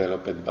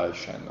developed by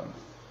Shannon.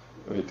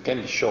 It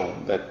can be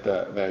shown that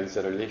there is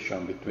a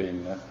relation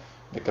between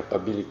the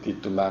capability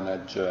to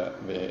manage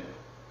the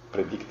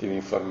predictive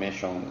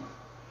information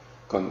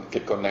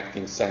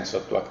connecting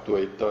sensor to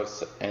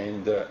actuators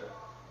and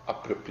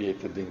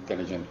appropriated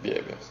intelligent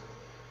behaviors.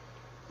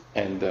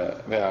 And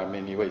there are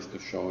many ways to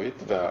show it.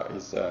 There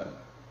is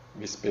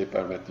this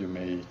paper that you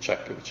may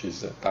check, which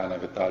is Tana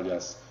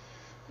Vetalia's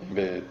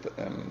the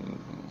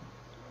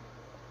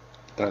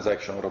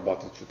Transaction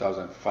Robotics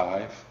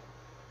 2005.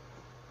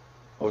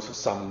 Also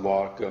some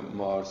work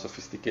more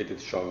sophisticated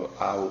show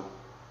how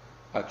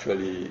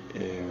actually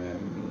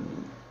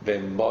the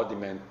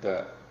embodiment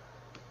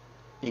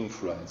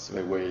influence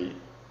the way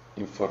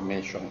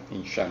information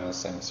in Shannon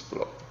sense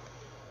flow.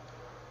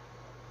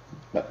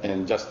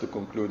 And just to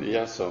conclude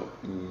here, so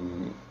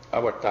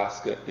our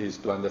task is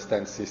to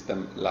understand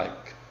systems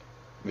like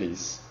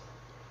this,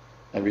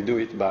 and we do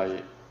it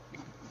by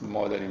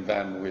modeling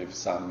them with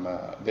some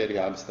very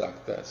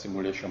abstract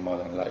simulation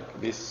model like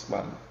this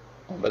one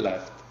on the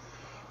left,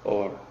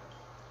 or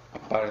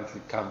apparently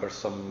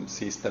cumbersome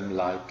system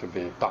like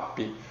the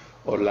puppy,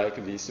 or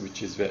like this,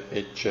 which is the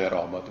H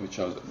robot, which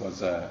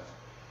was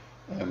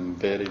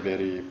very,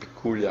 very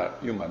peculiar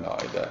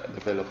humanoid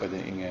developed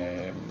in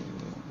a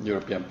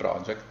European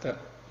project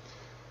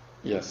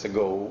years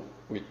ago,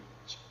 which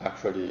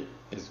actually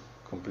is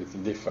completely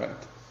different.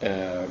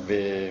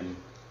 The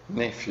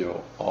nephew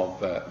of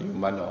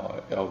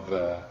humanoid of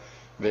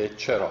the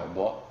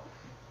Cherobo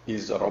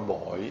is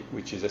Roboi,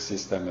 which is a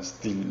system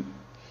still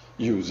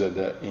used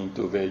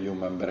into the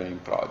human brain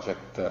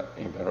project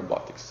in the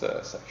robotics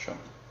section.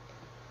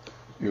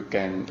 You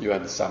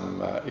had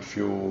some, if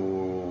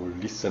you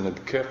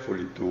listened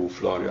carefully to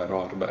Florian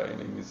Rohrbein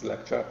in his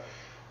lecture,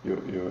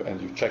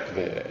 and you check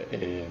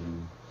the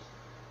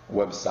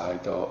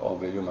website of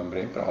the Human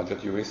Brain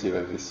Project, you will see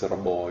that this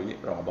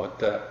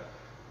robot,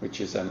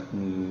 which is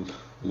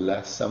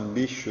less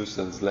ambitious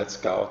and less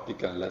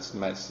chaotic and less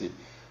messy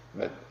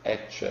than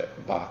Etche,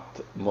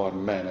 but more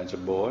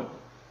manageable,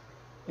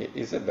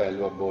 is a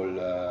valuable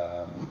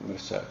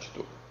research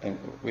tool. And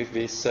with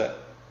this,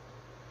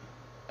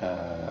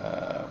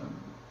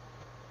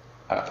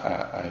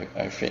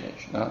 I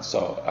finish. No?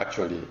 So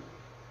actually,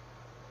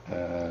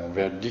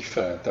 there are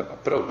different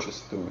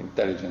approaches to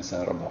intelligence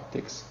and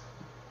robotics.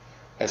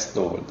 As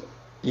told,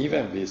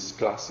 even this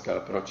classical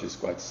approach is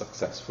quite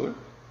successful.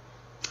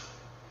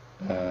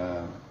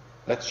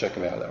 Let's check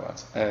the other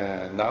ones.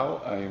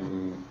 Now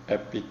I'm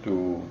happy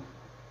to,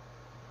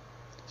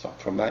 so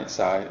from my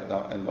side,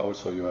 now, and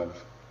also you have,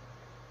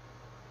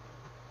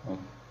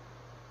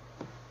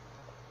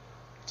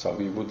 so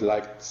we would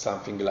like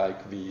something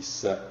like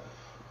this,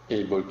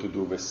 able to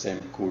do the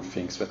same cool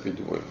things that we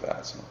do with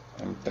us.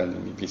 I'm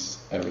telling you this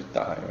every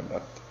time,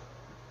 but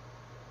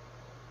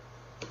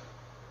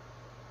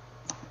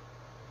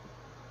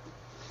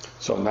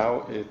so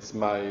now it's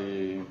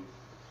my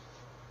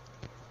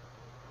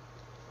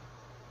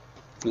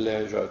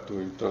pleasure to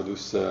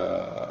introduce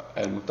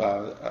Helmut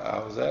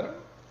Hauser.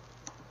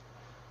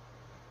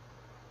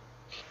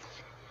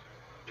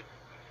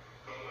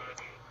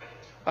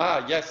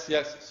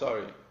 Yes,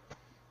 sorry.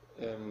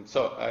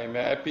 So I'm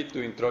happy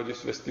to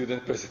introduce the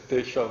student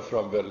presentation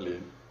from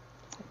Berlin.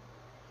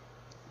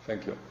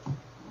 Thank you.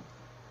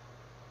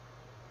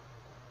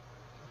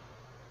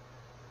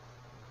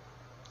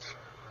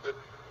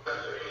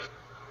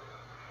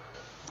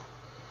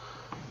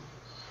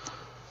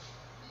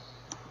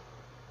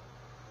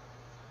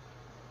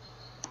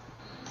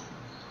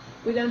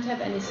 We don't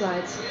have any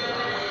slides.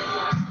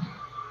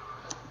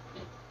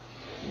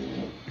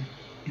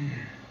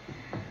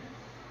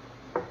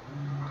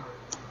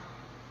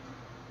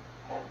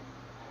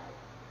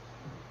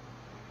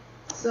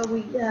 So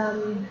we give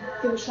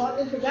a short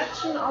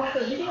introduction of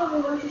the video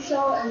we want to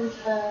show, and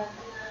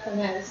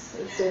Vanessa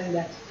is doing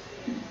that.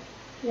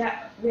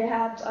 Yeah, we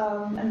had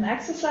an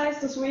exercise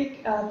this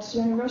week at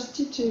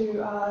university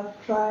to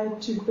try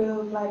to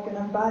build like an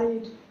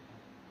embodied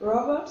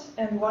robot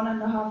in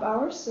 1.5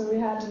 hours. So we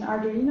had an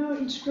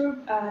Arduino each group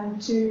and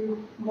 2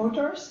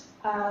 motors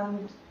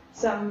and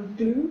some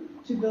glue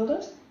to build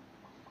it.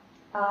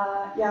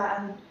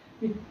 And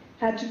we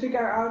had to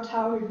figure out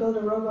how we build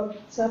a robot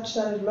such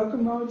that it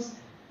locomotes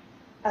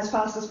as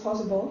fast as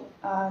possible.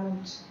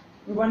 And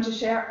we want to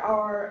share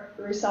our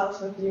results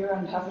with you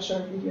and have a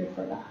short video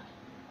for that.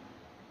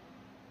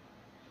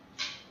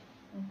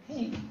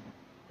 Okay,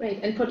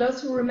 great. And for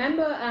those who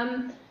remember,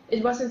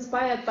 it was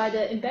inspired by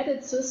the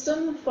embedded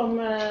system from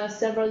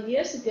several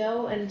years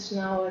ago, and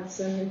now it's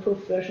an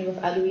improved version with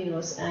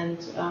Arduinos. And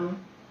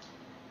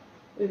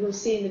we will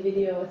see in the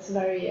video it's a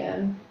very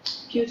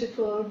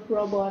beautiful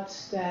robot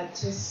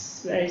that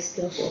is very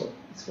skillful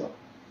as well.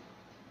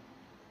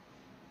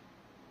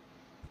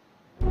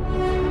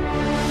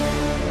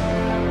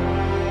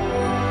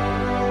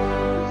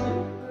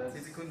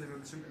 Sekunden, wir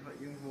bestimmt einfach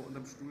irgendwo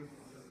unterm Stuhl.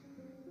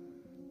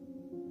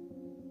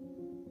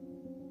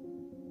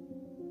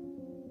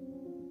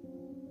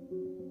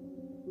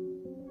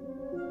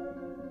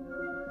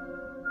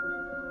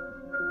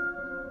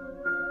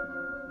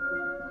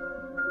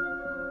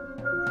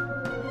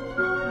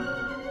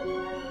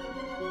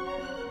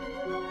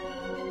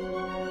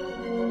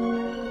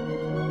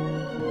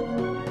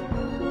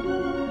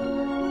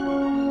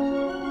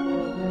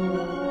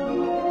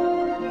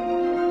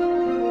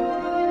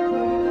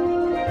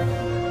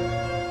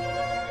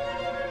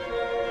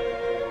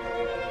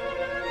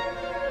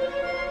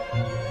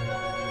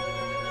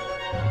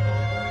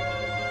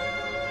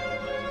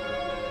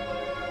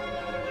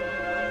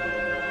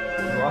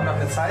 Wir brauchen noch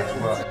eine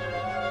Zeituhr.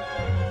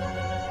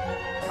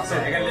 Achso,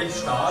 eigentlich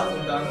Start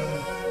und dann.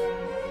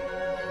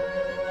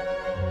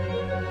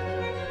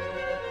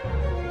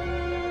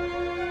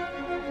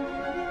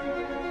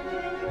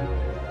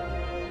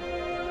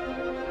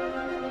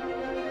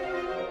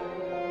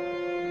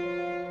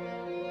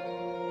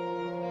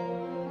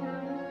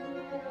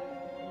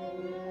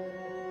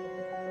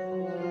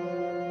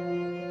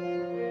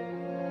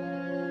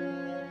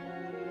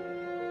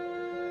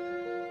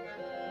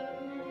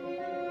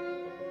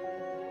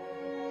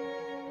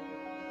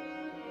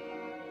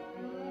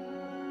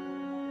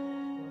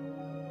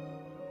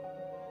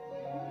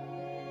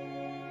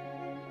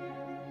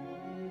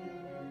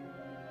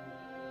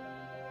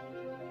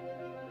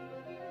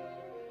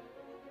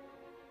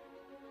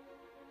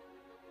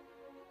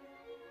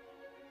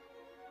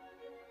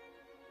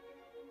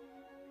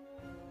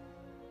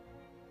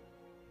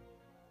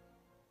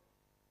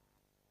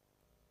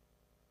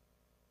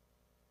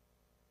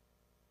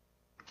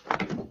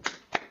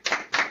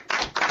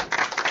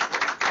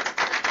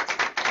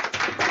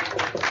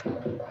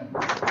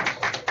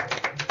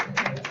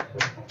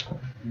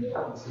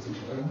 Yeah.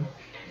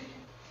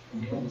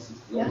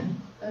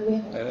 I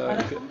don't know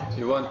if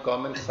you want to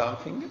comment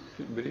something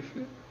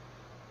briefly.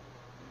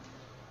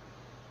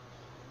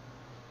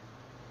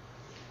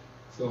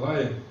 So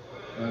hi,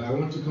 I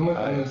want to comment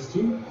on this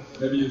too.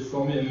 Maybe you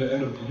saw me in the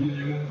end of the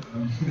video.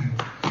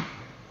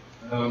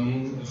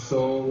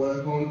 So what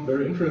I found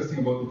very interesting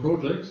about the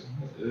project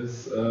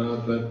is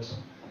that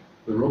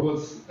the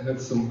robots had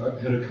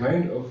a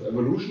kind of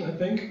evolution, I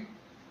think.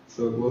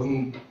 So it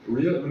wasn't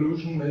real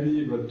evolution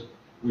maybe, but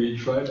we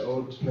tried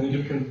out many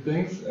different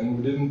things and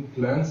we didn't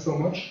plan so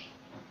much.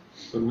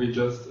 But we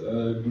just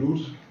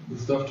glued the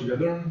stuff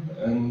together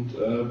and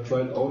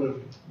tried out if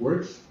it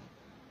works.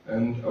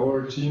 And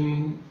our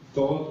team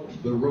thought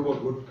the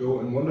robot would go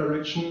in one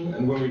direction,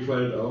 and when we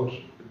tried it out,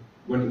 it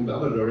went in the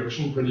other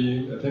direction,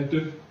 pretty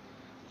effective.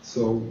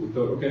 So we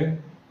thought, okay,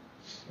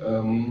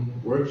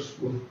 works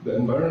with the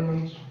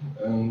environment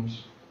and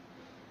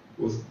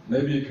was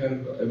maybe a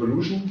kind of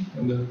evolution.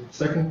 And the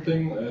second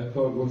thing I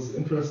thought was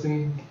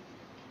interesting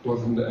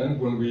was in the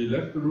end when we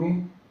left the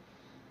room,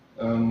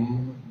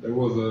 there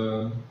was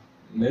a,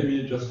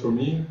 maybe just for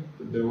me,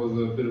 there was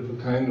a bit of a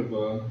kind of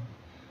a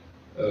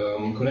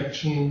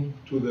connection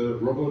to the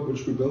robot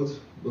which we built.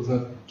 It was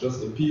not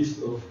just a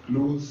piece of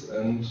glues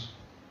and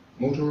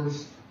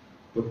motors,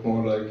 but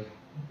more like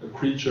a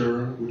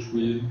creature which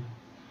we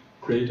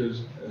created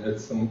and had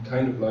some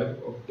kind of life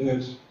in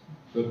it,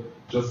 but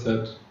just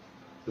had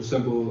the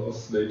simple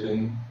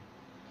oscillating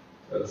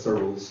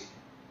servos.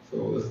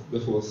 So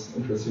this was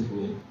interesting for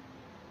me.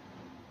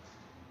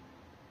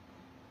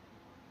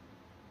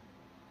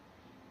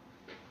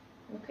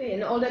 Okay,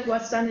 and all that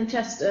was done in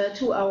just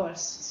 2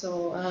 hours.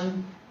 So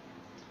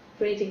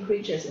creating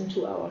creatures in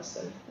 2 hours.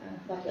 So I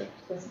thought that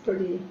was a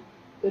pretty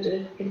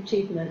good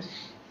achievement.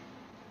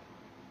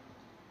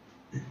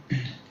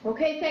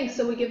 Okay, thanks.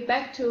 So we give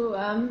back to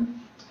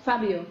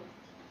Fabio.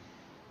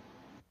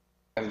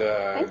 And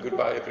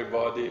goodbye,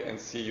 everybody, and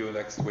see you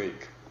next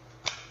week.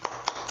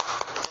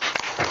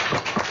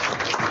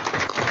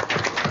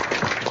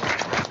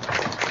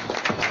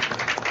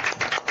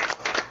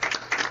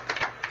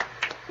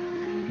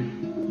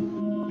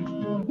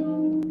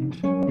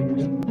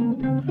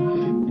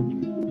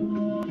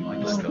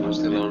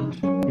 Still on.